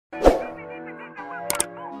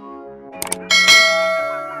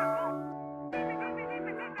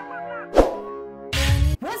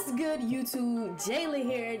good, YouTube? Jaylaa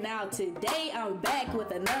here. Now today I'm back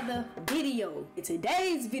with another video. In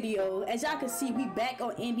today's video, as y'all can see, we back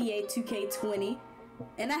on NBA2K20,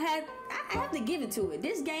 and I have to give it to it.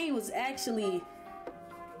 This game was actually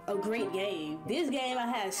a great game. This game, I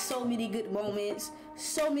had so many good moments,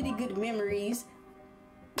 so many good memories.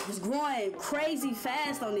 I was growing crazy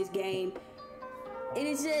fast on this game, and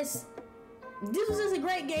it's just, this was just a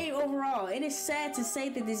great game overall, and it's sad to say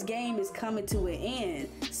that this game is coming to an end.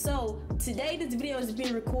 So today this video is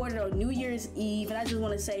being recorded on New Year's Eve, and I just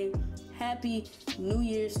want to say Happy New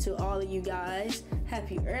Year's to all of you guys.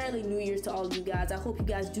 Happy early New Year's to all of you guys. I hope you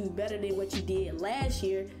guys do better than what you did last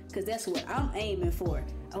year, because that's what I'm aiming for.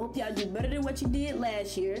 I hope y'all do better than what you did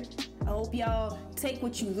last year. I hope y'all take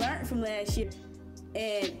what you learned from last year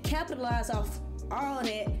and capitalize off all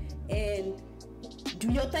that and do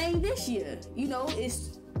your thing this year. You know,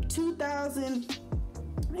 it's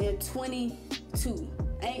 2022.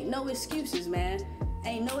 Ain't no excuses, man.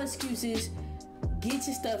 Ain't no excuses. Get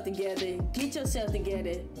your stuff together, get yourself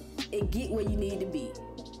together, and get where you need to be.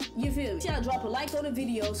 You feel me? Y'all drop a like on the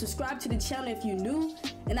video, subscribe to the channel if you're new,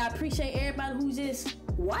 and I appreciate everybody who's just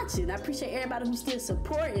watching. I appreciate everybody who's still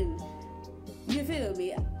supporting. You feel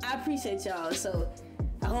me? I appreciate y'all. So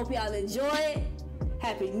I hope y'all enjoy it.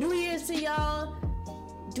 Happy New Year's to y'all.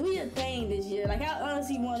 Do your thing this year. Like, I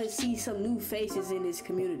honestly want to see some new faces in this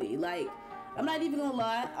community. Like, I'm not even gonna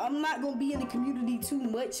lie, I'm not gonna be in the community too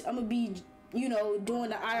much. I'm gonna be, you know, doing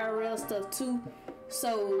the IRL stuff too.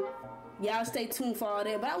 So y'all stay tuned for all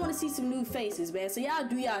that. But I want to see some new faces, man. So y'all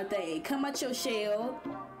do y'all thing. Come out your shell.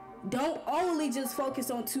 Don't only just focus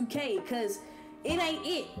on 2K, because it ain't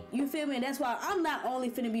it. You feel me? And that's why I'm not only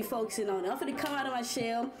finna be focusing on it. I'm finna come out of my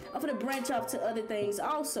shell. I'm finna branch off to other things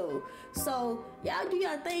also. So y'all do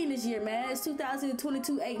y'all thing this year, man. It's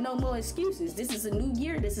 2022. Ain't no more excuses. This is a new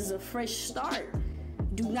year. This is a fresh start.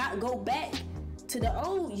 Do not go back to the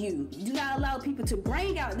old you. Do not allow people to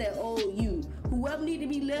bring out that old you. Whoever need to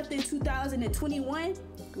be left in 2021,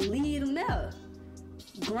 leave them there.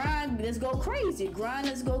 Grind, let's go crazy. Grind,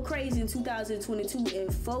 let's go crazy in 2022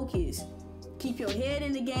 and focus. Keep your head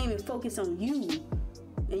in the game and focus on you,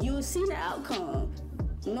 and you will see the outcome.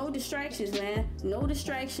 No distractions, man. No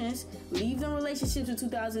distractions. Leave them relationships in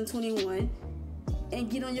 2021 and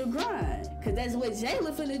get on your grind, because that's what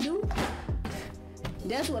Jaylaa finna do.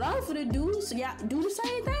 That's what I'm finna do. So y'all do the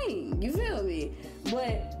same thing. You feel me?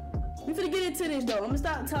 But we finna get into this though. I'm gonna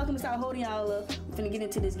stop talking and start holding y'all up. We finna get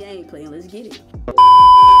into this gameplay and let's get it.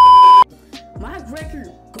 My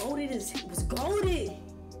record was goated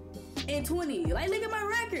in 20. Like, look at my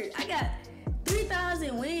record. I got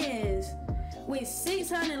 3,000 wins with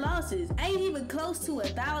 600 losses. Ain't even close to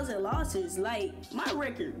 1,000 losses. Like, my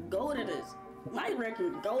record goated us. My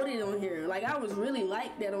record goated on here. Like, I was really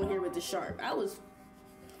like that on here with the sharp. I was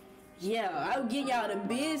getting y'all the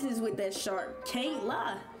business with that sharp. Can't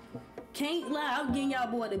lie. Can't lie. I'm getting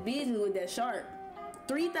y'all boy the business with that sharp.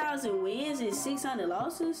 3,000 wins and 600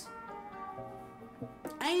 losses.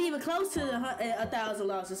 I ain't even close to 1,000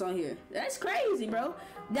 losses on here. That's crazy, bro.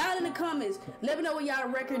 Down in the comments, let me know what y'all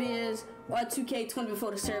record is on 2K20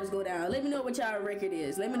 before the servers go down. Let me know what y'all record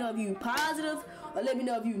is. Let me know if you positive or let me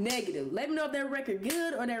know if you negative. Let me know if that record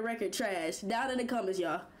good or that record trash. Down in the comments,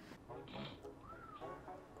 y'all.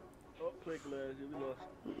 Oh, click last year, we lost.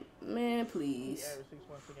 Man, please.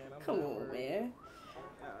 Come on, man.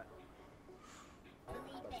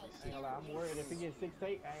 I'm worried if he gets 6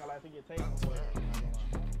 take. I ain't gonna lie, if he gets take, I'm worried.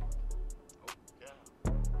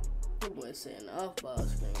 That boy saying off-ball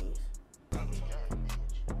screens.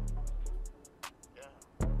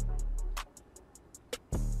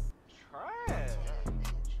 Trash.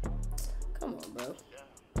 Come on, bro.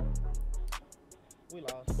 We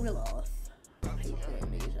lost. We lost. I hate playing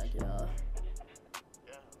niggas like y'all.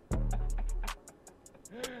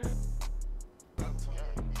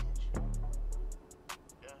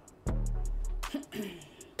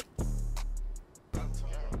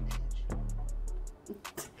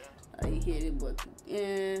 I hear this boy,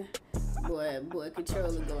 boy,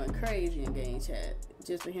 controller going crazy in game chat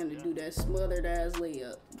just for him to do that smothered ass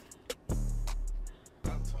layup.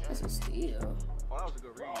 That's a steal. Oh, that was a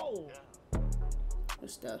good read.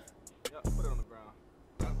 Good stuff. Yep, put it on the ground.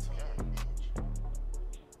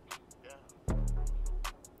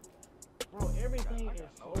 Bro, everything is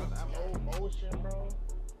so slow motion, bro.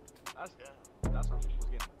 That's how people was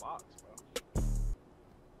getting the box,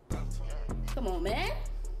 bro. Come on, man.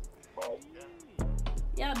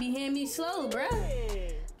 Y'all be hearing me slow, bro.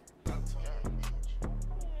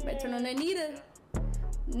 Better turn on that Nita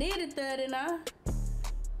 30 now.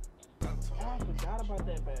 Oh, I forgot about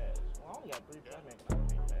that badge. Well, I only got 3 flags.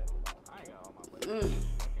 I ain't got all my buttons. I can't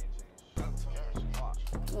change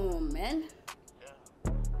Oh man.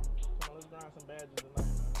 Come on, let's grind some badges tonight,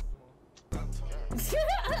 man.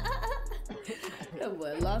 That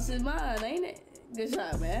boy lost his mind, ain't it? Good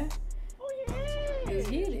shot, man. Oh yeah. Let's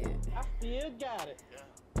get it. I still got it.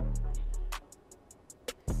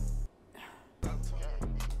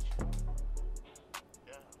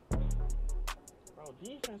 Bro,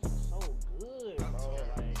 defense is so good, bro.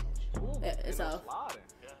 Like, Yeah, it's off.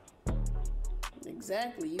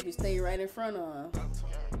 Exactly. You can stay right in front of him.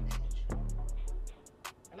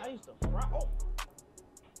 And I used to fry.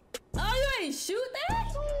 Oh, you ain't shoot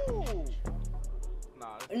that? Oh.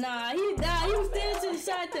 Nah, he still should have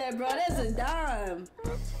shot that, bro. That's a dime.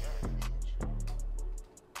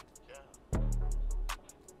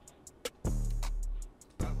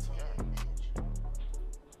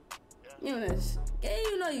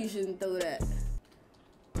 You know you shouldn't throw that.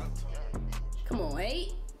 Come on,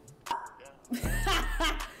 8.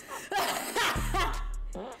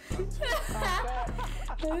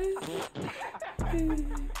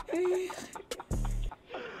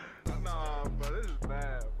 Nah, bro, this is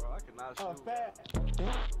bad, bro. I cannot shoot. Fat.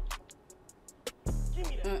 Give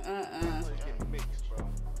me that. He's getting mixed, bro.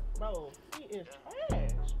 Bro, he is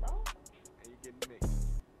trash, bro. And you getting mixed.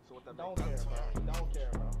 So what that Don't makes? care, bro. Don't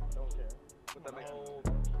care, bro. Don't care. What that makes?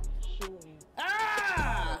 Shooting.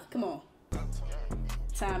 Ah! Come on.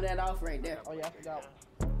 Time that off right there. Oh yeah, I forgot.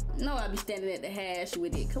 No, I be standing at the hash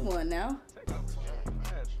with it. Come on now. Take off the shot.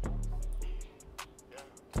 Fast.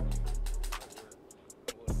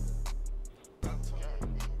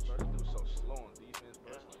 Bro, this dude's so slow on defense,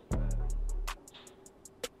 bro. It's like bad.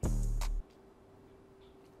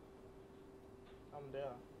 I'm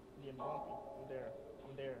there. Getting bumpy. I'm there.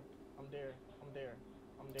 I'm there. I'm there. I'm there.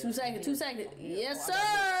 I'm there. 2 seconds. 2 seconds. I'm there. Yes, Oh, I got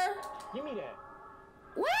sir. it. Give me that.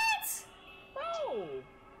 What? Bro.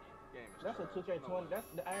 Game is That's a trash. 2K20. That's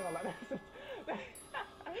I ain't gonna lie.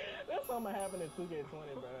 That's something happened in 2K20,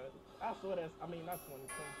 bro. I swear that's. I mean, not 2022,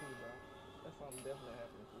 bro. That's something definitely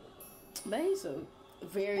happened in 2K20. Man, he's so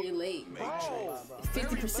very late. Bro,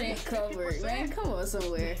 50% covered, man. Come on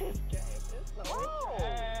somewhere. It's so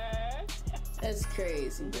trash. That's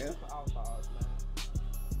crazy, bro. It's outlaws,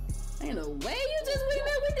 man. Ain't no way you just went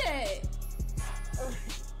there with that.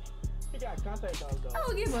 He got contact on though. I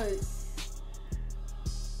don't give a.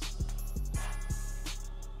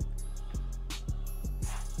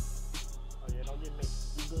 Oh yeah, don't get me.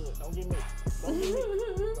 You good. Don't get me. Don't get me.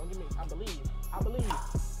 Don't get me. I believe. I believe.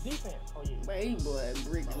 Defense. Oh yeah. Boy, he boy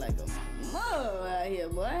breaking like a mother out here,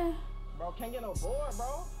 boy. Bro, can't get no board,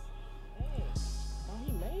 bro. Dang. Bro,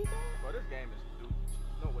 he made that? Bro, this game is dude.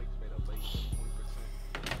 No way he's made up late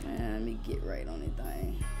 20%. Man, let me get right on the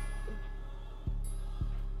thing.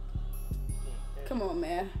 Come on,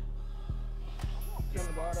 man. Turn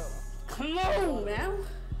the guard up. Come on, now.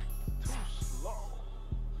 Too slow.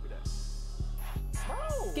 Look at that.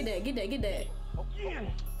 Bro. Get that, get that, get that. Oh, yeah.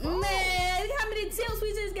 Man, how many tips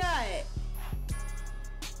we just got?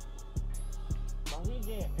 Bro, he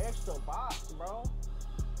getting extra box, bro.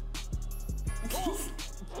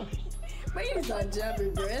 Bro, you start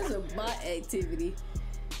jumping, bro. That's a bot activity.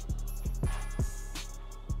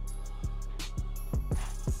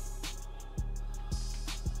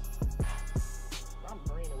 I'm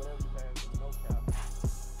green or whatever you pass, no cap.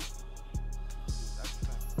 That's the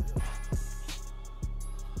thing.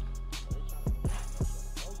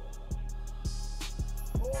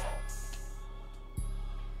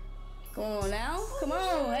 Come on now. Come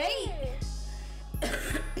on, hey.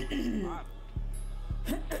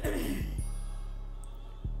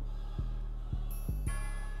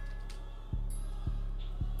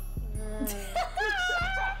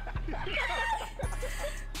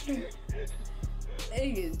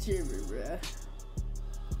 Niggas tripping, bruh.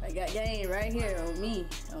 I got game right here on me.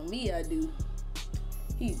 On me, I do.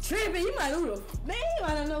 He tripping. You might know who the man. You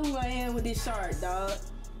might not know who I am with this shark, dog.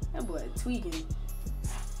 That boy tweaking.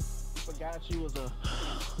 Forgot you was a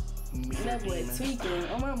That boy tweaking.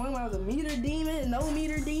 Oh my, I was a meter demon, no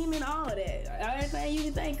meter demon, all of that. Everything you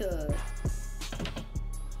can think of.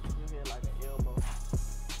 You hit like an elbow.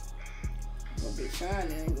 That bitch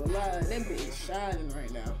shining, ain't gonna lie. That bitch shining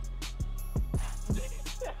right now.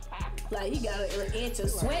 Like he got an inch of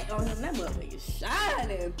sweat on him. That motherfucker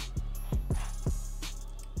shining.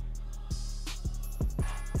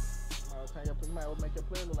 You might make your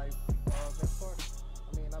player look like best part.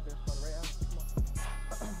 I mean, not best part, right?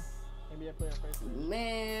 Come on. NBA player face.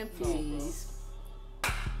 Man, please.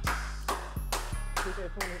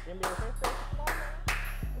 2K20 NBA face. Come on, man.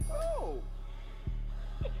 Let's go.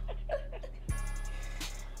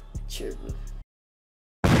 Triple.